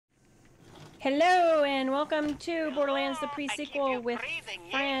Hello and welcome to Borderlands the Pre-Sequel with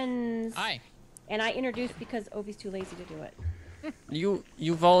friends. Hi. And I introduced because Ovi's too lazy to do it. You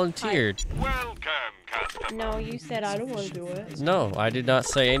volunteered. Welcome, customer. No, you said I don't want to do it. No, I did not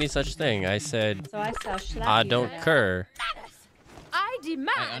say any such thing. I said So I saw slap I you don't for that. care. I demand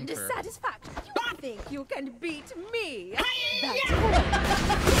I uncur. satisfaction. You think you can beat me?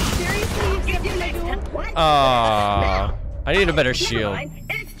 Seriously, you accepted my duel? Aww. I need a better shield.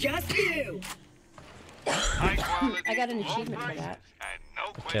 It's just you. I got an achievement for that.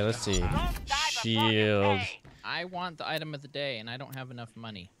 Okay, let's see. Shield. I want the item of the day, and I don't have enough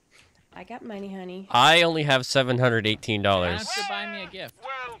money. I got money, honey. I only have You $718. have to buy me a gift.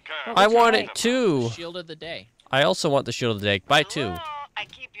 Welcome. I What'd you want like? it too. Shield of the day. I also want the shield of the day. Buy two. Oh, I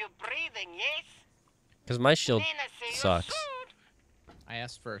keep you breathing, yes? Because my shield Then I see you sucks. soon. I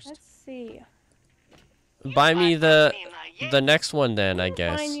asked first. Let's see. Buy me the Yes. next one then, I Find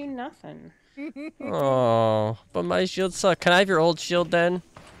guess. you nothing. Oh, but my shield sucks. Can I have your old shield then? What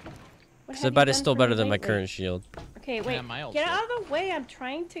Because I have you bet it's done still for me better than my lately? current shield. Okay, wait. Yeah, my old Get shield. out of the way. I'm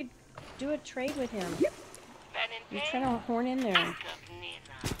trying to do a trade with him. You're trying to horn in there.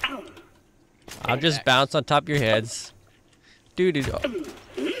 I'll just bounce on top of your heads. Dude.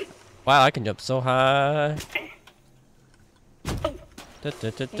 Wow, I can jump so high.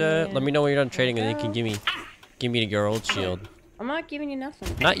 Let me know when you're done trading and then you can give me your old shield. I'm not giving you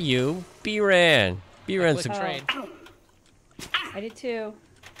nothing. Not you, bRanN. bRanN's Click a, trade. I did too.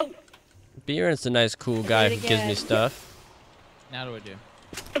 bRanN's a nice, cool guy Did who it gives me again. stuff. Now what do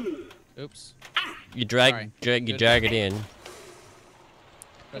I do? Oops. You Sorry. drag Good. it in.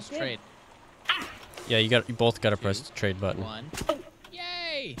 Press did. trade. Yeah, you both gotta press the trade button. One.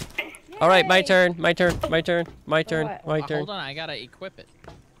 Yay! All right, my Yay! turn. My turn. My turn. My turn. what? My turn. Hold on, I gotta equip it.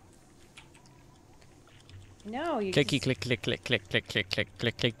 No, you Clicky just... click click click click click click click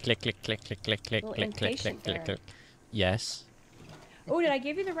click click click click click click click click Little click click impatient click there. click. Yes. Oh, did I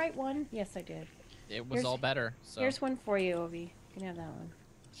give you the right one? Yes, I did. It was Here's- all better. So Here's one for you, Ovi. You can have that one.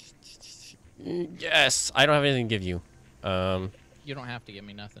 Yes. I don't have anything to give you. you don't have to give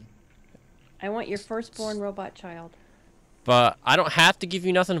me nothing. I want your firstborn robot child. But I don't have to give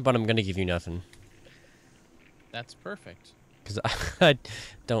you nothing. But I'm gonna give you nothing That's perfect. because I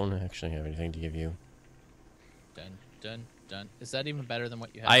don't actually have anything to give you. Dun dun dun. Is that even better than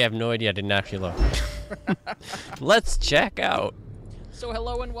what you have? I have no idea. I didn't actually look. Let's check out. So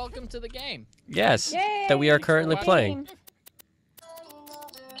hello and welcome to the game. Yes, Yay! that we are currently Game. playing.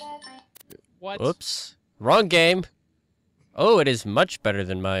 What? Oops, wrong game. Oh, it is much better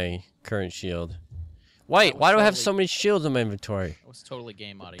than my current shield. Wait, why do I have so many shields in my inventory? It was totally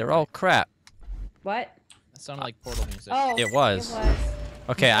game audio. They're all crap. What? That sounded like Portal music. Oh, It was. It was.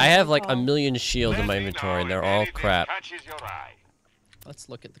 Okay, I have like a recall. million shields in my inventory, and they're all crap. Catches your eye. Let's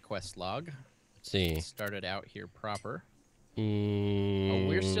look at the quest log. Let's see. Started out here proper. Oh,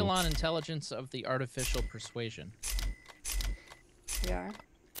 we're still Mm, on intelligence of the artificial persuasion. We are.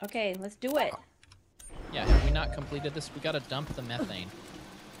 Okay, let's do it. Yeah, have we not completed this? We gotta dump the methane.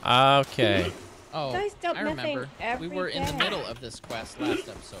 Okay. Oh, Guys dump I methane remember. every We were in the day. middle of this quest last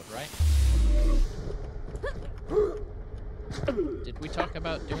episode, right? Did we talk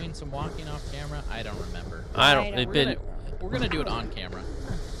about doing some walking off camera? I don't remember. I I don't. don't It's We're been. gonna, we're gonna do it on camera.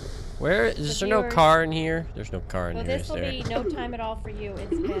 Where is The there no viewers- car in here? There's no car in Well, here, this is will there? be no time at all for you. It's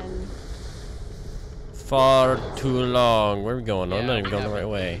been... Far too long. Where are we going? I'm Yeah, not even we going the right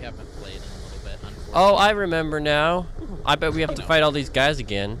haven't- way. We haven't played in a little bit, unfortunately. Oh, I remember now. I bet we have to fight all these guys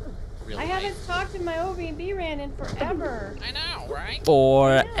again. Really I haven't talked to my Ovi and bRanN in forever. I know, right?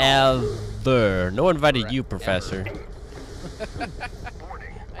 Forever. No one invited you, Forever. Professor.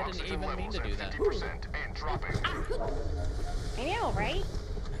 I didn't even mean to do that. I know, right?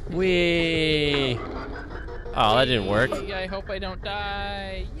 Wee. Oh, that didn't work. Yay, I hope I don't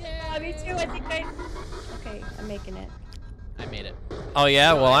die. Oh, Yeah. me too. I think I... Okay, I'm making it. I made it. Oh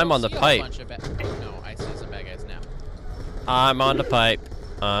yeah, No, well I I'm don't on the see a pipe. bunch of no, I see some bad guys now. I'm on the pipe.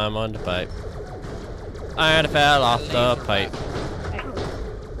 I'm on the pipe. I fell off the pipe. Okay.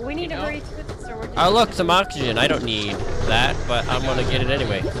 We need to know- hurry through this or we're just... Oh look, some oxygen. I don't need that, but I'm gonna get it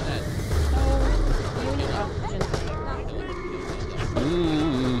anyway. Oh, you need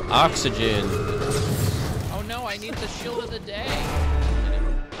oxygen. Oxygen. Oh no, I need the shield of the day.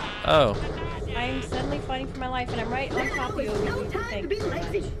 Oh. I'm suddenly fighting for my life, and I'm right on top of you. Ovi. Thank you so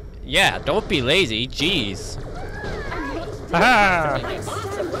much. Yeah, don't be lazy. Jeez. Haha.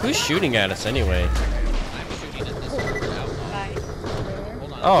 Who's shooting at us anyway? I'm shooting at this outlaw. Bye.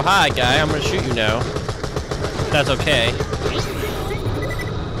 Hold on. Oh, hi, guy. I'm gonna shoot you now. That's okay. Use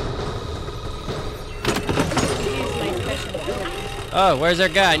my special ability. Oh, where's our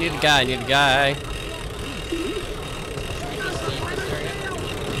guy? I need a guy. I need a guy.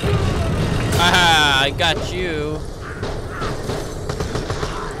 Aha! I got you.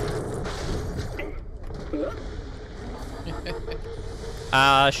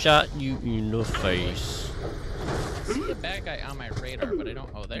 I shot you in the face. I see the bad guy on my radar, but I don't.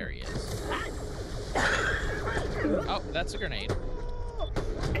 Oh, there he is. Oh, that's a grenade.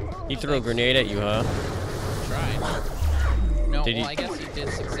 He threw a grenade at you, huh? Tried. No, Did he? well, I guess he did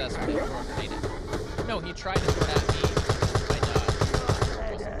successfully throw a grenade at me. No, he tried to throw it at me.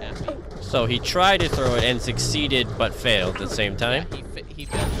 It wasn't at me. So he tried to throw it and succeeded, but failed at the same time. Yeah, he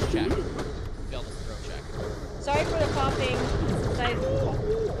failed his check. He failed his throw check. Sorry for the coughing. Since I've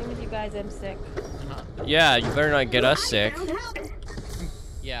been with you guys, I'm sick. Yeah, you better not get us sick.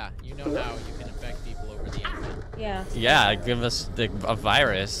 Yeah, you know how you can infect people over the internet. Yeah. Yeah, give us a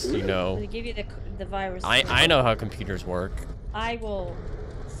virus, you know. They give you the virus. I know how computers work. I will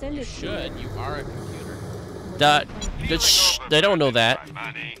send You it to you. should. You are a computer. Shh, they don't know that.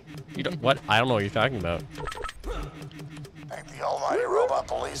 Money. You don't, what? I don't know what you're talking about. Thank the almighty robot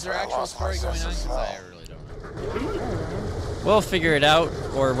police. Is there actual story going on? Because I really don't know. We'll figure it out,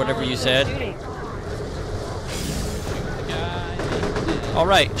 or whatever you said. Shooting. The guy.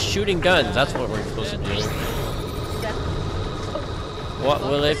 Alright, shooting guns, that's what we're supposed to do. What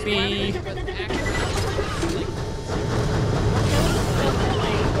will it be?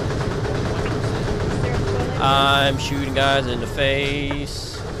 I'm shooting guys in the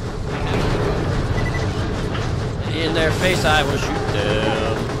face. In their face, I will shoot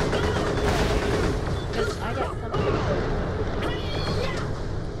them. I got something.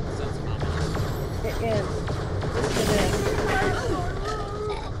 It is.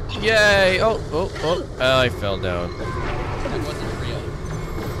 This is Yay! Oh, I fell down. That wasn't real.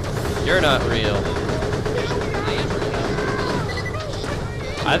 You're not real. I am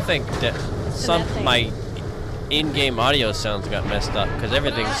real. I think that some my in-game audio sounds got messed up because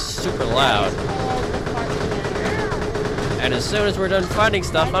everything's super loud. And as soon as we're done fighting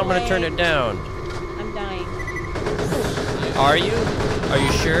stuff, I'm gonna turn it down. I'm dying. Are you? Are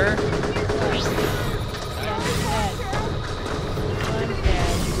you sure?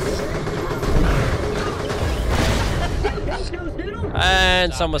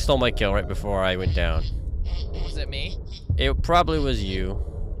 And someone stole my kill right before I went down. Was it me? It probably was you,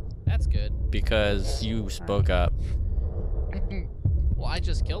 That's good. because you spoke up. Well, I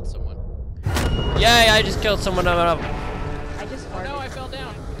just killed someone. Yay, I just killed someone. I just Oh farted. no, I fell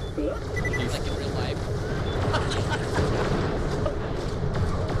down. Like in real life.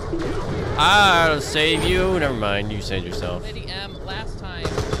 I'll save you. Never mind, you saved yourself. Lady M, last time we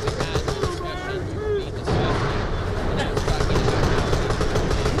had a discussion, we discussed, and I was talking about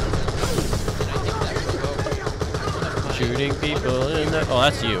and I think that provoked one of my- Shooting people in the... Oh,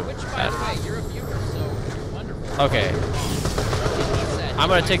 that's you. Which, by the way, you're a viewer, so wonderful. Okay, He said, I'm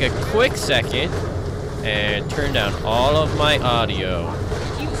gonna take a quick second and turn down all of my audio.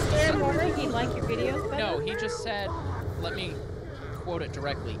 You swear more? He like your videos better? No, he just said, let me quote it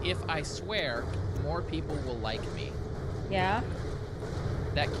directly. If I swear, more people will like me. Yeah?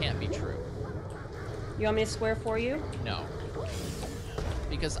 That can't be true. You want me to swear for you? No.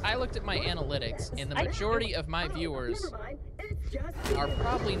 Because I looked at my analytics, and the majority of my viewers are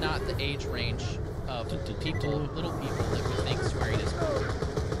probably not the age range of people, little people that we think swearing is cool.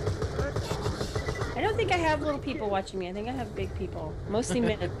 I don't think I have little people watching me. I think I have big people. Mostly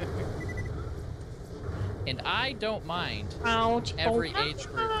men. And I don't mind Ouch. every age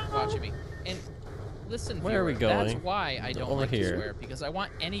group watching me. And listen, Where are we viewer, that's going? why I don't Over like here. to swear, because I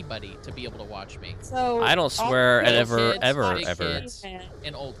want anybody to be able to watch me. So I don't swear Little ever, kids, ever, big ever. kids,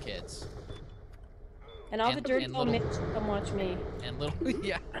 and old kids. And all the dirty and old little- men should come watch me. And little,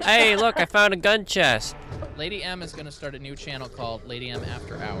 yeah. Hey, look, I found a gun chest. Lady M is going to start a new channel called LadyM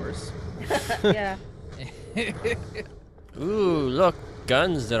After Hours. Yeah. Ooh, look,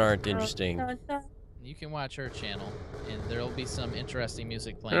 guns that aren't interesting. Dun, dun, You can watch her channel, and there'll be some interesting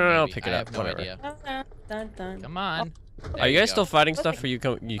music playing. No, I'll maybe. pick it I up, have no whatever. idea. dun, dun, dun, dun. Come on. There Are you guys go. still fighting stuff, or you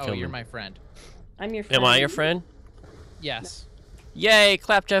come? Oh, you're my friend. I'm your friend. Am I your friend? Yes. Yay,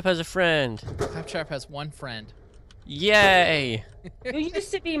 Claptrap has a friend. Claptrap has one friend. Yay. You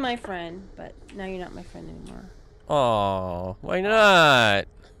used to be my friend, but now you're not my friend anymore. Aw, why not?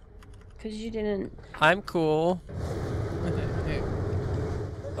 Because you didn't... I'm cool.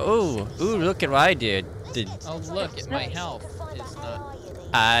 Ooh, look at what I did. Oh, look at my health. Is not.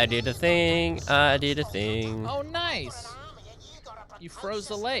 I did a thing, I did a thing. Oh, nice. You froze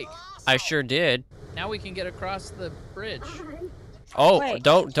the lake. I sure did. Now we can get across the bridge. Oh, Wait.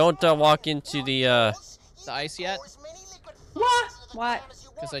 don't walk into the, The ice yet? What? What?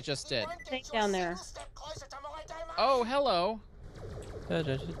 Because I just did. Take down there. Oh, hello. Da,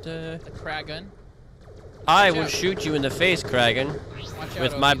 da, da, da. The Kragan. I Watch will out. shoot you in the face, Kragan, Watch out,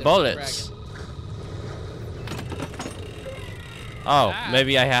 with Obi, my there's a bullets. Kragan. Oh, Ah.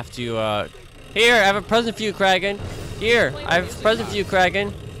 maybe I have to, Here, I have a present for you, Kragan. Here, I have a present for you,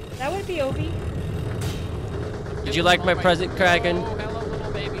 Kragan. That would be Obi. Did you like my present, Kragan? Oh, hello,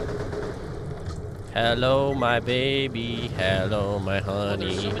 little baby. Hello, my baby. Hello, my Oh,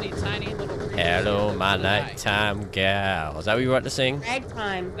 there's so honey. many tiny little creatures. Hello, that my will die. nighttime gal. Is that what you want to sing?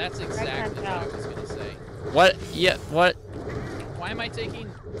 Ragtime. That's exactly what I was gonna say. What? Yeah, what? Why am I taking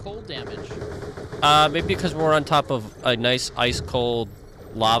cold damage? Maybe because we're on top of a nice ice-cold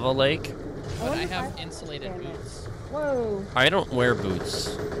lava lake. But I have insulated boots. Whoa. I don't wear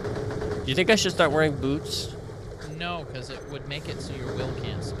boots. Do you think I should start wearing boots? No, because it would make it so your wheel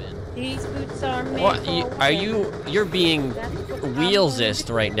can't spin. These boots are made What? for Are women. you're being That's what I'm wheelsist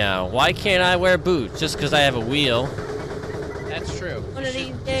right now. Why can't I wear boots just because I have a wheel? That's true. One You of these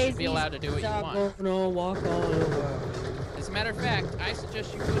should days, be allowed to do what you want. gonna walk all over. As a matter of fact, I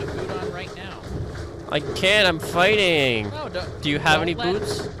suggest you put a boot on right now. I can't. I'm fighting. No, don't. Do you have don't any let-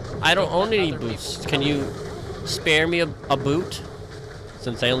 boots? I don't don't own let any other boots. people- Can you spare me a boot?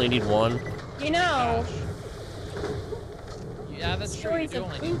 Since I only need one. You know, Yeah, that's true. You stories do of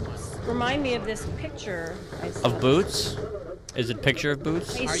only need one. boots remind me of this picture I saw. Of boots? Is it a picture of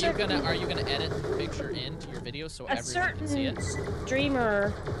boots? A Are you certain- gonna edit the picture into your video so A everyone can see certain it?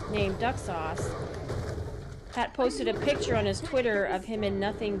 streamer named Duck Sauce had posted a picture on his Twitter of him in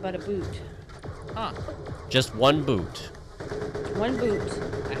nothing but a boot. Huh. Just one boot. One boot.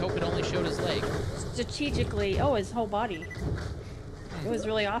 I hope it only showed his leg. Strategically, oh, his whole body. It was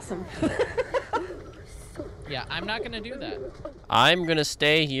really awesome. Yeah, I'm not gonna do that. I'm gonna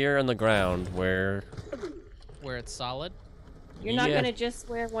stay here on the ground where... Where it's solid. You're not Yeah. gonna just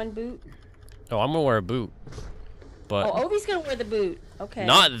wear one boot? Oh, I'm gonna wear a boot. But Oh, Obi's gonna wear the boot. Okay.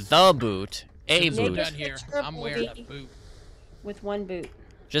 not the boot. A Since we're boot. done here, Picture of I'm wearing a Obi. boot. With one boot.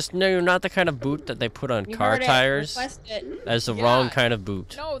 Just no, you're not the kind of boot that they put on You car heard it. tires. Request it. That's the Yeah. wrong kind of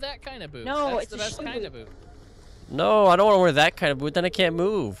boot. No, that kind of boot. No, That's it's the a best shoe kind boot. of boot. No, I don't want to wear that kind of boot. Then I can't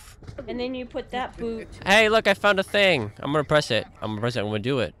move. And then you put that boot. Hey, look, I found a thing. I'm gonna press it. I'm gonna press it. I'm gonna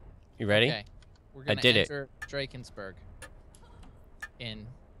do it. You ready? Okay. We're gonna did it. enter Drakensburg. In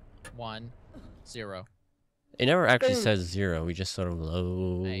 1, 0. It never actually Boom. says 0. We just sort of One.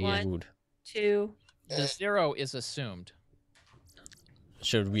 load. 2. The 0 is assumed.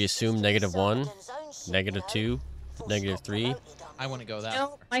 Should we assume -1, -2, -3? I want to go that No,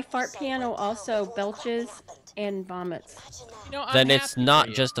 far. my fart piano also belches and vomits. You know, I'm Then it's happy not for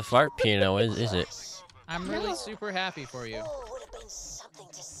you. just a fart piano, is it? I'm really super happy for you.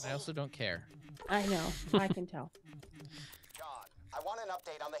 I also don't care. I know. I can tell. John, I want an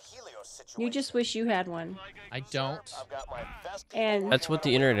update on the Helios situation. You just wish you had one. I don't. I've got my best And That's what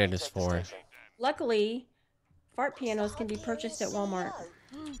the internet is for. luckily, fart pianos can be purchased at Walmart.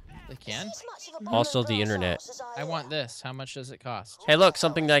 They can? Also the internet. I want this. How much does it cost? Hey, look,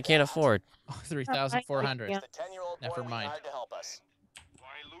 something that I can't afford. Oh, 3,400. Yeah. The 10-year-old Never boy mind. hired to help us. Why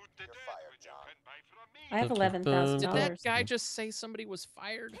loot the You're dead fired, when you John. can buy from me? I have Did Did that $11,000. guy just say somebody was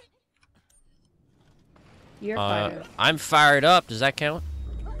fired? You're fired. I'm fired up. Does that count?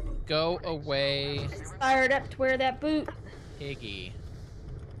 Go away, Fired up to wear that boot. piggy.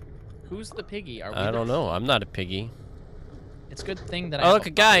 Who's the piggy? Are we I the- don't know. I'm not a piggy. It's a good thing that I Oh, have look, a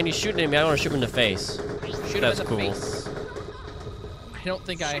guy, and he's shooting at me. I want to shoot him in the face. shoot him That's in the cool. face. I don't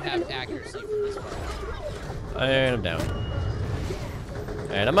think I have accuracy from this far. And I'm down.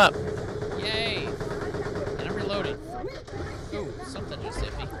 And I'm up. Yay! And I'm reloading. Ooh, something just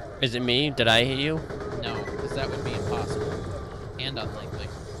hit me. Is it me? Did I hit you? No, because that would be impossible. And unlikely.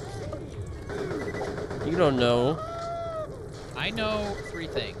 You don't know. I know 3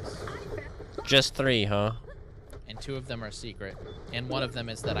 things. Just 3, huh? And 2 of them are secret. And 1 of them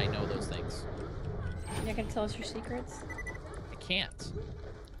is that I know those things. You're not gonna tell us your secrets? I can't.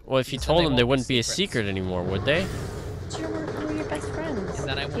 Well, if you So told they them, they won't be wouldn't be a secrets. secret anymore, would they? We're your best friends. And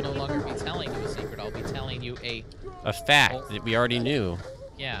then I will Keep no it longer be going. telling you a secret. I'll be telling you a... A fact that we already knew.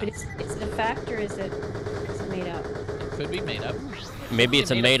 Yeah, But it's the fact, or is it made up? it could be made up. Maybe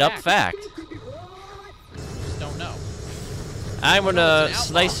it's a Made-up made-up fact. Just don't know. I'm No, gonna it's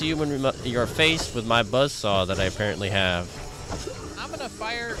an outlaw. slice you in your face with my buzzsaw that I apparently have. I'm gonna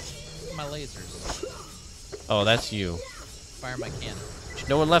fire my lasers. Oh, that's you. Fire my cannon.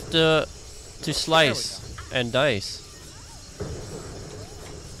 No one left to slice and dice.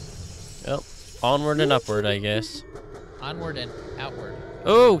 Yep. Onward and upward, I guess. Onward and outward.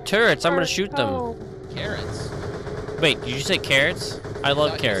 Oh, turrets! I'm gonna shoot them. Oh, Carrots. Wait, did you say carrots? I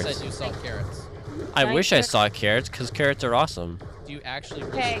love You carrots. said you saw carrots. I Right wish I there. saw carrots, because carrots are awesome. Do you actually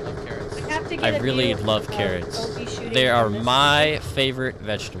Okay. really love carrots? I have to get I a really view love of carrots. Obi shooting They are from this my favorite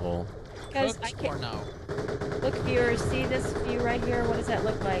vegetable. Because I Cooked or can no? look, viewers, see this view right here? What does that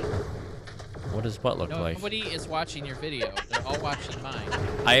look like? What does what look like? Nobody is watching your video. They're all watching mine.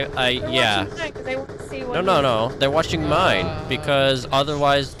 Yeah. They want to see what No. They're watching mine, because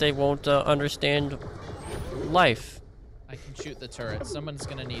otherwise they won't understand life. I can shoot the turret. Someone's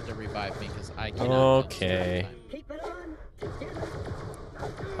gonna need to revive me because I cannot. Okay.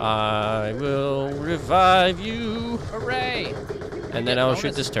 I will revive you. Hooray! And then I'll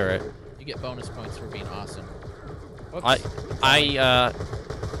shoot this turret. You get bonus points for being awesome. Whoops.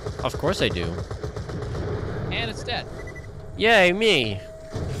 Of course I do. And it's dead. Yay, me.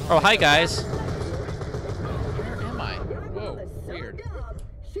 Oh, hi guys. Where am I? Whoa, weird.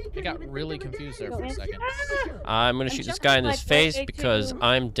 I got really confused there for a second. I'm gonna shoot this guy in his face because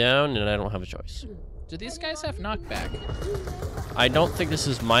I'm down and I don't have a choice. Do these guys have knockback? I don't think this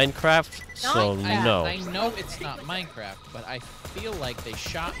is Minecraft, so no. I know it's not Minecraft, but I feel like they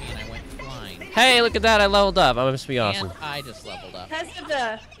shot me and I went flying. Hey, look at that, I leveled up. I must be awesome. And I just leveled up. Because of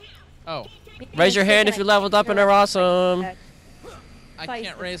the... Oh, Raise your hand if you leveled up and are awesome. I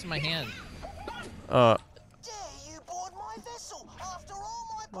can't raise my hand. Dare you board my vessel after all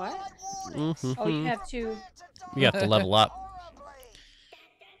my What? Mhm. Oh, you have two. You have to level up.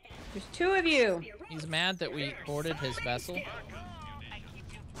 There's two of you. He's mad that we boarded his vessel.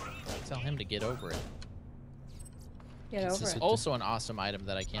 Tell him to get over it. Get This over is it. also an awesome item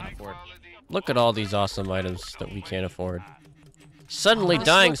that I can't afford. Look at all these awesome items that we can't afford. Suddenly This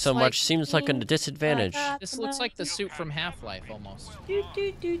dying looks so like- much seems like a disadvantage. This looks like the suit from Half-Life almost.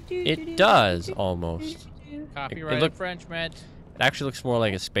 It does, almost. Copyright look- infringement. It actually looks more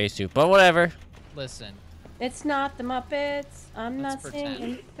like a spacesuit, but whatever. Listen. It's not the Muppets. I'm Let's not saying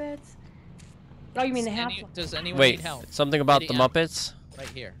pretend. the Muppets. Oh, you mean the half? Does anyone Wait, need help? something about the LadyM. Muppets? Right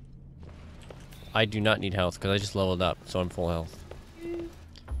here. I do not need health because I just leveled up, so I'm full health.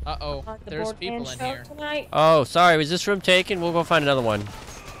 Uh-oh. On the There's Borderlands people in show here. Tonight. Oh, sorry, was this room taken? We'll go find another one.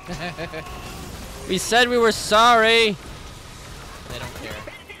 We said we were sorry. They don't care.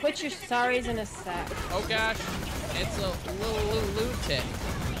 Put your sorries in a sack. Oh gosh. It's a little lunatic.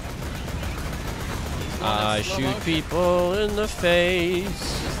 I Slow shoot motion. people in the face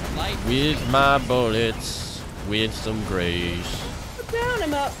Just light. with my bullets with some grace. Down,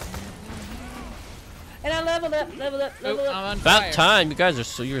 I'm up. And I leveled up, leveled up, Oh, leveled I'm up. on About fire. time, you guys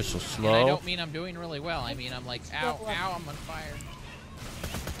are you're so And I slow. don't mean I'm doing really well. I mean I'm like, ow, ow, I'm on fire.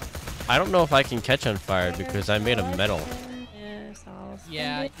 I don't know if I can catch on fire because I made of metal. Yes, I'll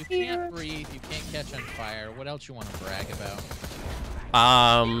Yeah, send you it here. can't breathe, you can't catch on fire. What else you want to brag about?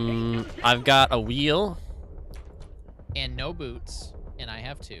 I've got a wheel. And no boots. And I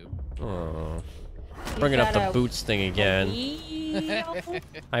have two. Oh, You bringing up got the a boots thing again. wheel?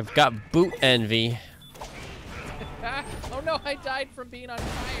 I've got boot envy. Oh no, I died from being on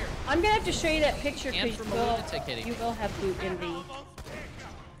fire. I'm gonna have to show you that picture And because from a lunatic hitting you me. will have boot envy.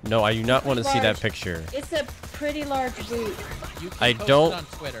 No, I do not want to see that Large. picture. It's a pretty large boot. You can I post don't- it on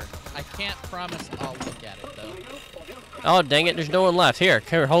Twitter. I can't promise I'll look at it though. Oh, dang it, there's no one left. Here,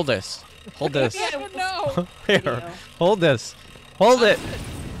 hold this. Hold this. I don't know. Here, hold this. Hold it.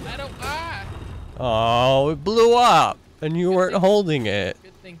 I don't. Ah. Oh, it blew up, and you weren't holding it.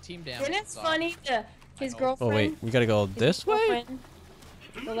 Good thing Team Damage. And it's is off. funny, his Oh, girlfriend. Oh wait, we gotta go his this way? girlfriend,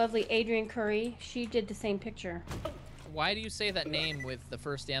 the lovely Adrian Curry, she did the same picture. Why do you say that name with the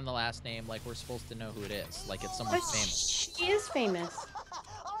first and the last name like we're supposed to know who it is? Like it's someone But famous. she is famous.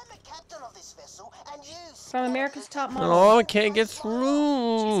 I'm the captain of this vessel, and you From America's Top Model. Oh, I can't get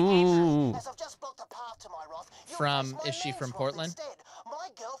through. As I've just blocked a path to my wrath, you'll From- face my is she from man's wrath Portland? instead. My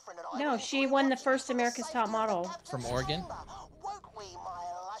girlfriend and I No, will she enjoy won the watching first you America's safe Top to Model. Captain's From Oregon? chamber. Won't we,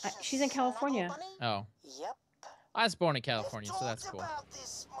 my luscious She's in California. snuggle bunny? Oh. Yep. I was born in California, so We've that's talked cool. about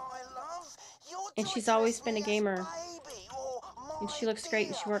this, my love. Your And she's choice always of been a me as gamer. baby or And she my looks great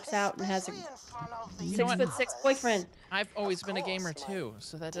and she dear, works out and has a especially in front of the You know what? 6'6" boyfriend. I've always been a gamer too,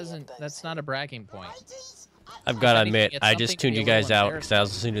 so that's not a bragging point. ladies. I've gotta If anything, admit, it's I something just to tuned be you a little guys out because I was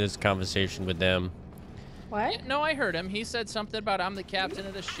embarrassed listening to this conversation with them. What? Yeah, no, I heard him. He said something about I'm the captain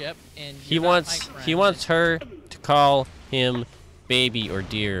of the ship, and He you're not wants my he friend. wants her to call him baby or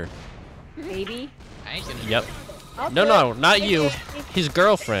dear. Baby? I ain't gonna do Yep. it. I'll No, do no, it. not Hey, you. baby. His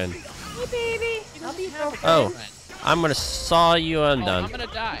girlfriend. Hey, baby. I'll be your girlfriend. Oh, Friend. I'm gonna saw you Oh, I'm undone. gonna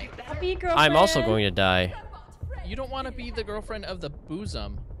die. I'll be your girlfriend. I'm also going to die. You don't want to be the girlfriend of the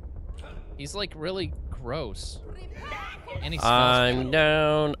bosom. He's like really gross. And he smells I'm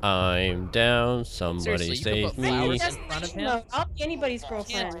bad. down. Somebody Seriously, you save could put flowers me. in front of him. No, I'll be anybody's You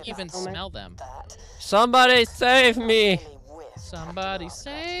girlfriend. can't even Oh my- smell them. Somebody save me. Somebody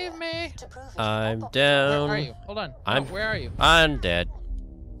save me. I'm Where down. are you? Hold on. I'm- Where are you? I'm dead.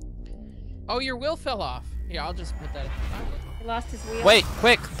 Oh, your wheel fell off. Here, I'll just put that in. He lost his wheel. Wait,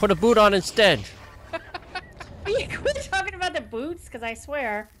 quick, put a boot on instead. Quit talking about the boots, because I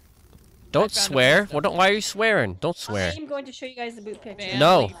swear. Don't found a swear. boot, Why are you swearing? Don't swear. I'm going to show you guys the boot picture. Man.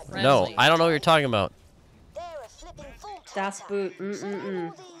 No, Family no, friendly. I don't know what you're talking about. Das Boot.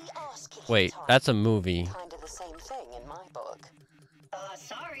 Mm-mm-mm. Wait, that's a movie. Kind of the same thing in my book.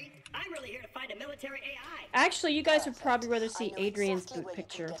 Sorry. I'm really here to find a military AI. Actually, you guys would probably rather see I know Adrian's exactly boot where you can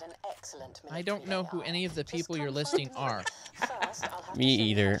picture. get an excellent I don't know who military any of the AI. people Just you're come listing find are. me. First, I'll have to Me show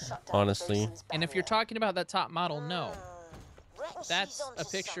you how either, to shut down honestly. Bosun's And if you're barrel. talking about that top model, no. Reckon That's she's onto a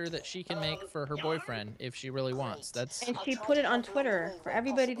picture that she can something. make for her boyfriend if she really wants. That's And she put it on Twitter for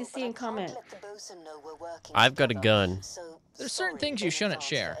everybody to see and comment. Let the bosun know we're working I've got a together. gun. So There's certain sorry things you in shouldn't advance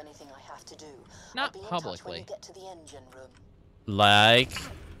share. for anything I have to do. Not I'll be in touch when publicly. you get to the engine room. Like,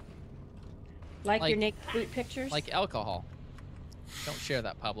 Like Like- your naked boot pictures? like alcohol. Don't share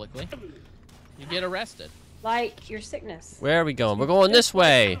that publicly. You get arrested. Like your sickness. where are we going? We're going this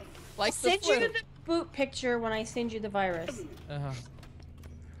way. Like the Send you flu. the boot picture when I send you the virus.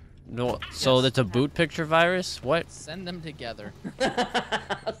 No, so that's a boot picture virus? What? Send them together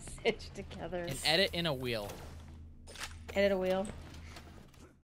I'll send you together. and edit in a wheel. Edit a wheel.